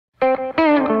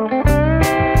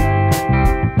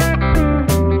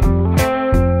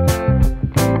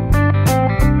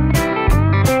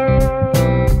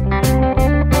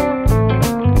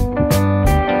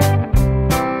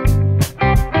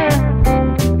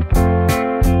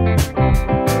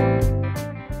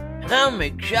I'm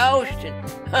exhausted.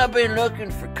 I've been looking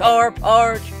for car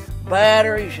parts,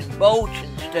 batteries, and bolts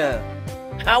and stuff.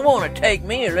 I want to take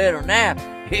me a little nap.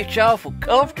 It's awful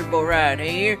comfortable right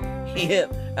here.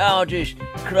 Yep, I'll just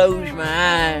close my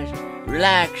eyes,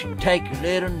 relax, and take a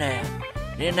little nap.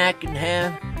 Then I can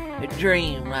have a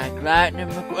dream like Lightning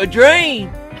McQueen. A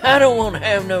dream? I don't want to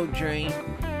have no dream.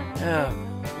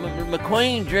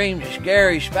 McQueen dreams of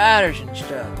scary spiders and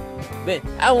stuff. But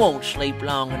I won't sleep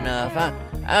long enough.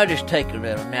 I'll just take a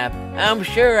little nap. I'm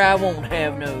sure I won't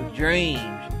have no dreams.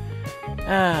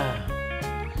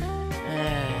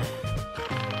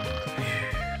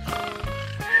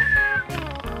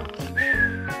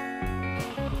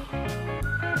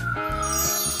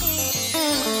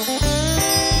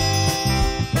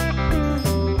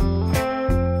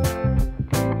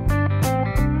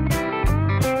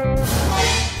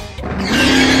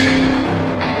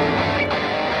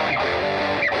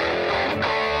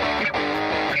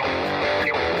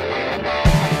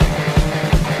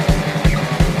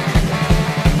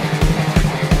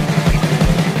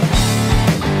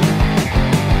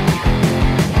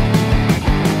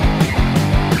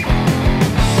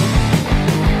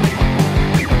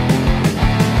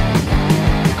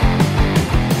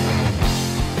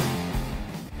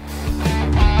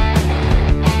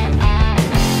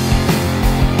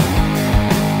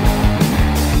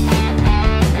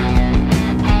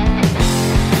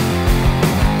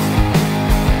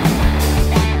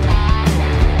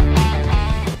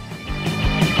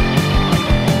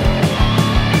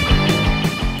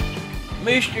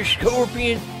 Mr.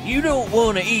 Scorpion, you don't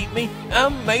want to eat me.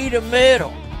 I'm made of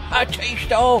metal. I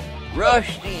taste all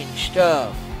rusty and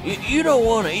stuff. You don't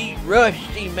want to eat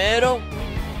rusty metal?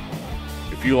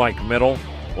 If you like metal,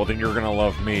 well then you're gonna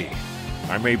love me.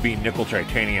 I may be nickel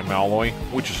titanium alloy,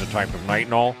 which is a type of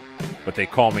nitinol, but they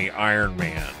call me Iron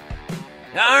Man.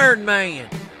 Iron Man,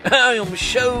 I am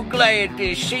so glad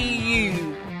to see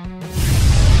you.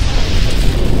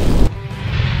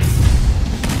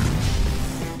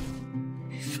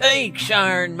 Thanks,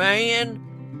 Iron Man.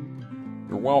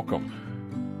 You're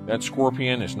welcome. That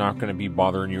scorpion is not going to be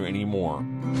bothering you anymore.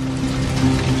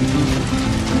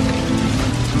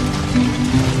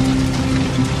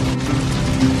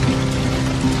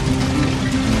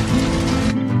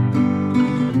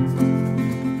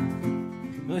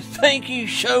 Thank you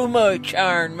so much,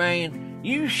 Iron Man.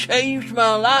 You saved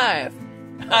my life.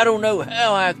 I don't know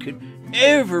how I could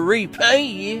ever repay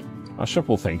you. A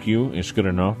simple thank you is good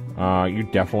enough. You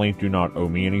definitely do not owe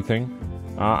me anything.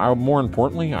 More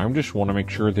importantly, I just want to make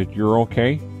sure that you're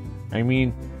okay. I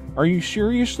mean, are you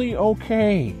seriously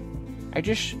okay?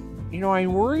 I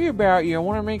worry about you. I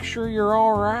want to make sure you're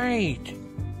alright.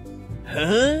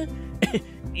 Huh?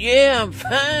 Yeah, I'm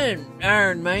fine,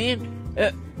 Iron Man.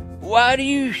 Why do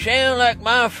you sound like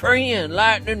my friend,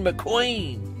 Lightning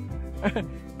McQueen?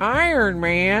 Iron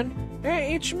Man?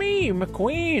 It's me,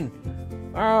 McQueen.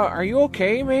 Are you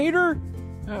okay, Mater?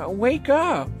 Wake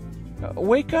up.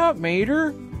 Wake up,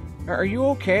 Mater. Are you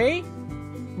okay?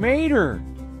 Mater?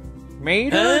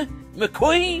 Huh?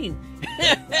 McQueen?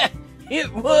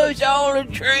 It was all a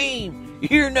dream.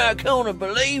 You're not gonna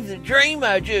believe the dream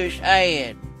I just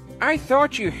had. I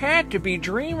thought you had to be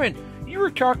dreaming. You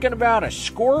were talking about a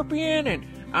scorpion and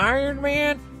Iron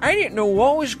Man. I didn't know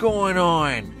what was going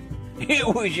on. It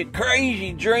was a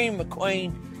crazy dream,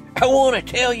 McQueen. I want to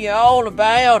tell you all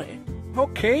about it.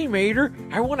 Okay, Mater.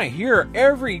 I want to hear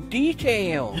every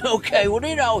detail. Okay, well,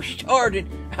 it all started.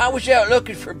 I was out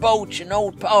looking for bolts and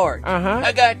old parts.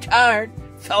 I got tired.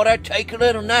 Thought I'd take a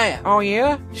little nap. Oh,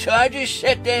 yeah? So I just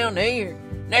sat down here.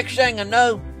 Next thing I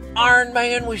know, Iron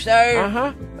Man was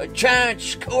there. A giant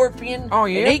scorpion. Oh,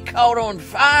 yeah? And he caught on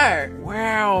fire.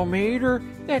 Wow, Mater.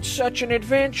 That's such an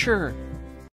adventure.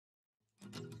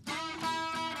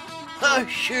 I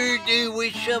sure do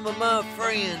wish some of my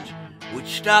friends would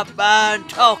stop by and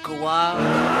talk a while.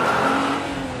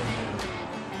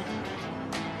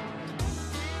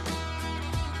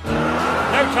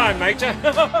 No time, Mater.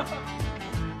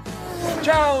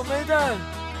 Ciao, Mater.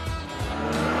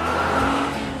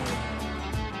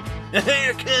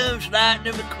 Here comes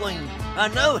Lightning McQueen. I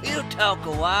know he'll talk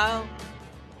a while.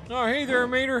 Oh, hey there,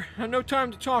 Mater. No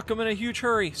time to talk. I'm in a huge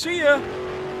hurry. See ya.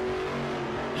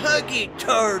 I get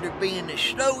tired of being the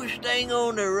slowest thing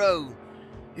on the road.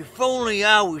 If only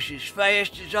I was as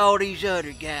fast as all these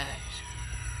other guys.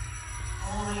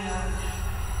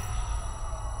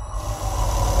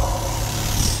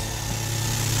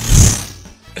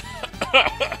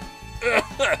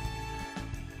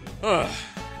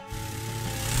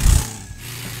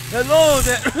 Hello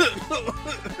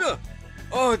there.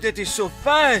 Oh, that is so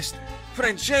fast.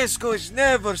 Francesco has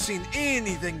never seen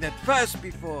anything that fast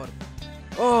before.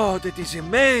 Oh, that is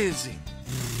amazing.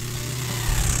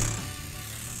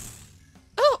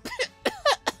 Oh,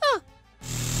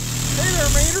 Hey there,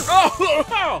 Mater.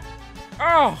 Oh,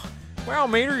 oh. Wow,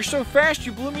 Mater, you're so fast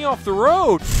you blew me off the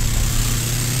road.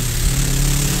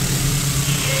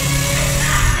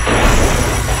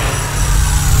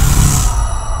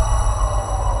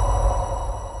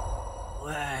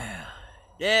 Wow,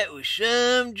 that was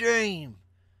some dream.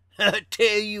 I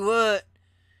tell you what.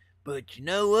 But you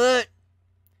know what?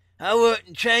 I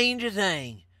wouldn't change a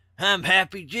thing. I'm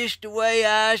happy just the way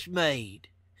I was made.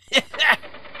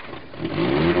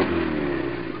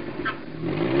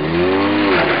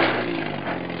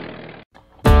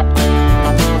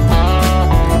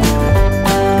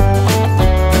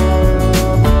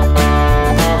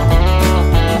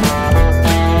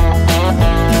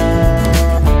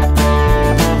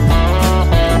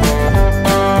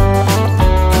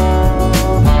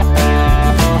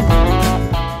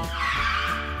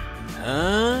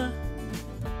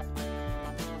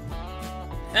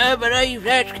 I believe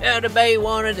that's gotta be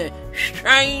one of the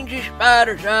strangest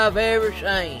spiders I've ever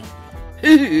seen.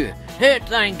 That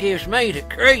thing gives me the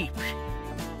creeps.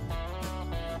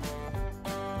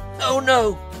 Oh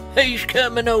no, he's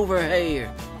coming over here.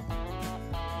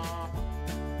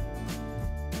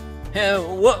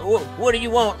 What do you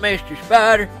want, Mr.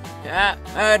 Spider?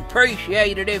 I'd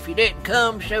appreciate it if you didn't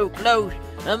come so close.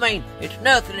 I mean, it's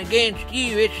nothing against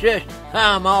you, it's just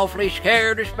I'm awfully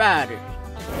scared of spiders.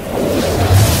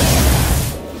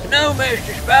 No,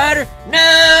 Mr. Spider,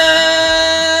 no!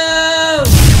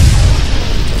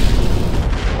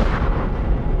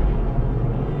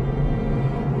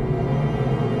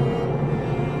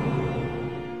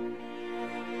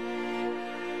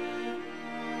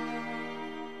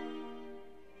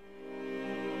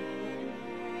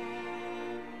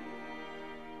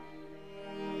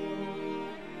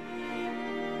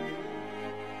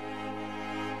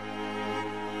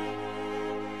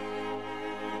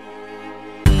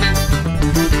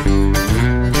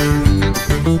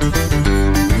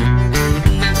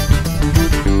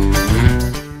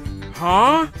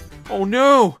 Huh? Oh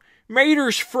no!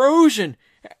 Mater's frozen!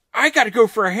 I gotta go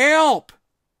for help!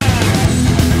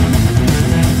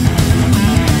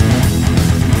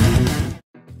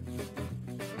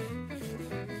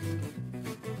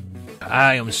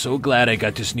 I am so glad I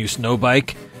got this new snow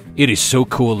bike. It is so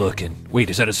cool looking.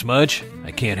 Wait, is that a smudge? I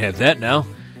can't have that now.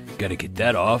 Gotta get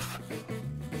that off.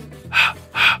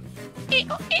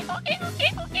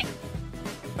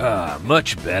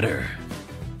 Much better.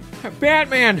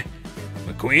 Batman!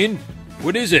 McQueen?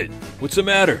 What is it? What's the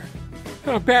matter?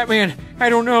 Batman, I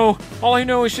don't know. All I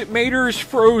know is that Mater is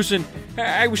frozen.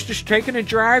 I was just taking a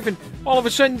drive and all of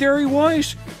a sudden there he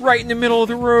was, right in the middle of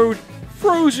the road.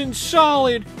 Frozen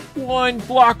solid. One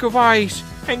block of ice.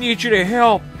 I need you to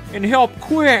help, and help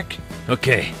quick.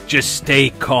 Okay, just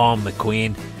stay calm,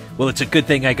 McQueen. Well, it's a good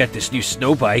thing I got this new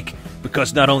snow bike,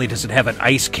 because not only does it have an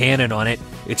ice cannon on it,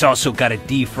 it's also got a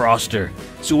defroster,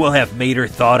 so we'll have Mater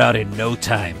thawed out in no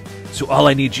time. So all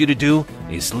I need you to do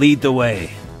is lead the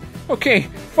way. Okay,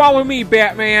 follow me,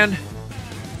 Batman.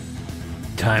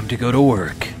 Time to go to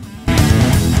work.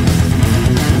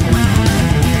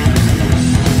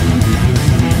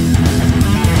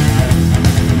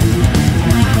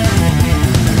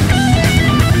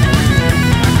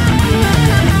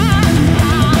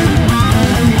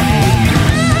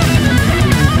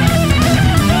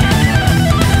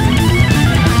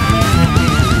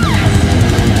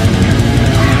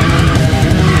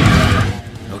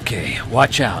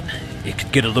 Watch out. It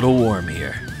could get a little warm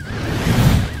here.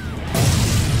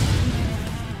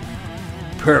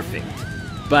 Perfect.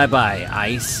 Bye-bye,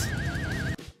 ice.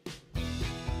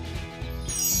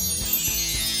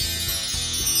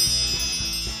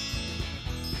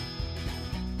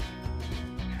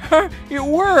 It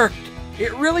worked!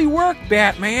 It really worked,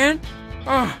 Batman!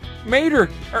 Mater,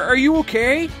 are you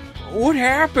okay? What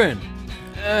happened?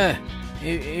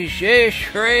 Is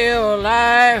this real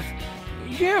life?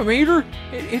 Yeah, Mater,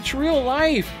 it's real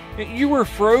life. You were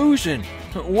frozen.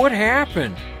 What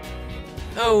happened?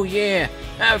 Oh yeah,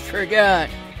 I forgot.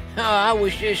 I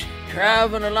was just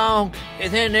driving along,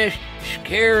 and then this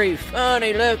scary,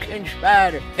 funny-looking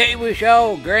spider. He was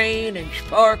all green and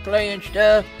sparkly and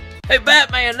stuff. Hey,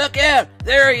 Batman, look out!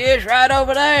 There he is right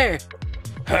over there!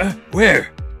 Huh?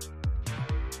 Where?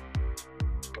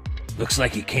 Looks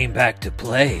like he came back to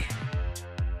play.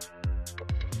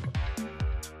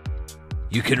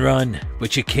 You can run,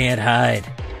 but you can't hide.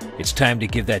 It's time to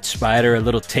give that spider a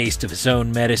little taste of his own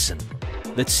medicine.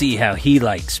 Let's see how he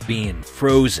likes being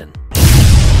frozen.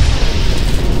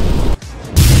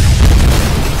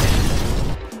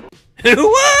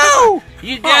 Whoa!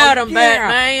 You got him, yeah.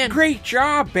 Batman. Great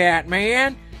job,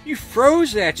 Batman. You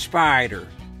froze that spider.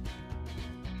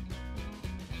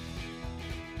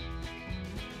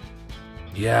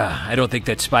 Yeah, I don't think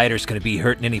that spider's gonna be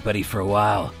hurting anybody for a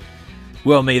while.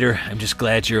 Well, Mater, I'm just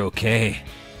glad you're okay.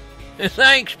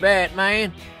 Thanks,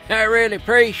 Batman. I really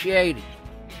appreciate it.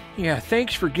 Yeah,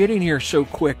 thanks for getting here so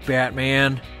quick,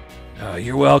 Batman.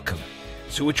 You're welcome.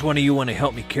 So which one of you want to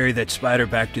help me carry that spider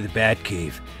back to the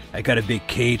Batcave? I got a big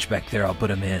cage back there I'll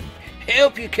put him in.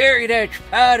 Help you carry that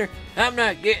spider? I'm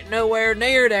not getting nowhere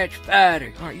near that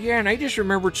spider. Yeah, and I just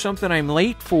remembered something I'm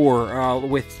late for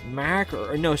with Mac,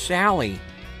 or no, Sally.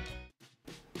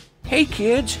 Hey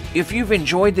kids, if you've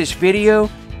enjoyed this video,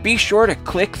 be sure to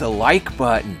click the like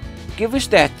button. Give us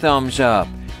that thumbs up.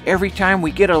 Every time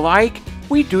we get a like,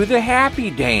 we do the happy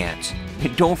dance.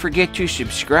 And don't forget to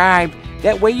subscribe,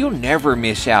 that way you'll never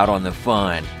miss out on the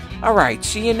fun. Alright,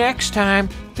 see you next time.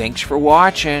 Thanks for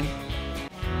watching.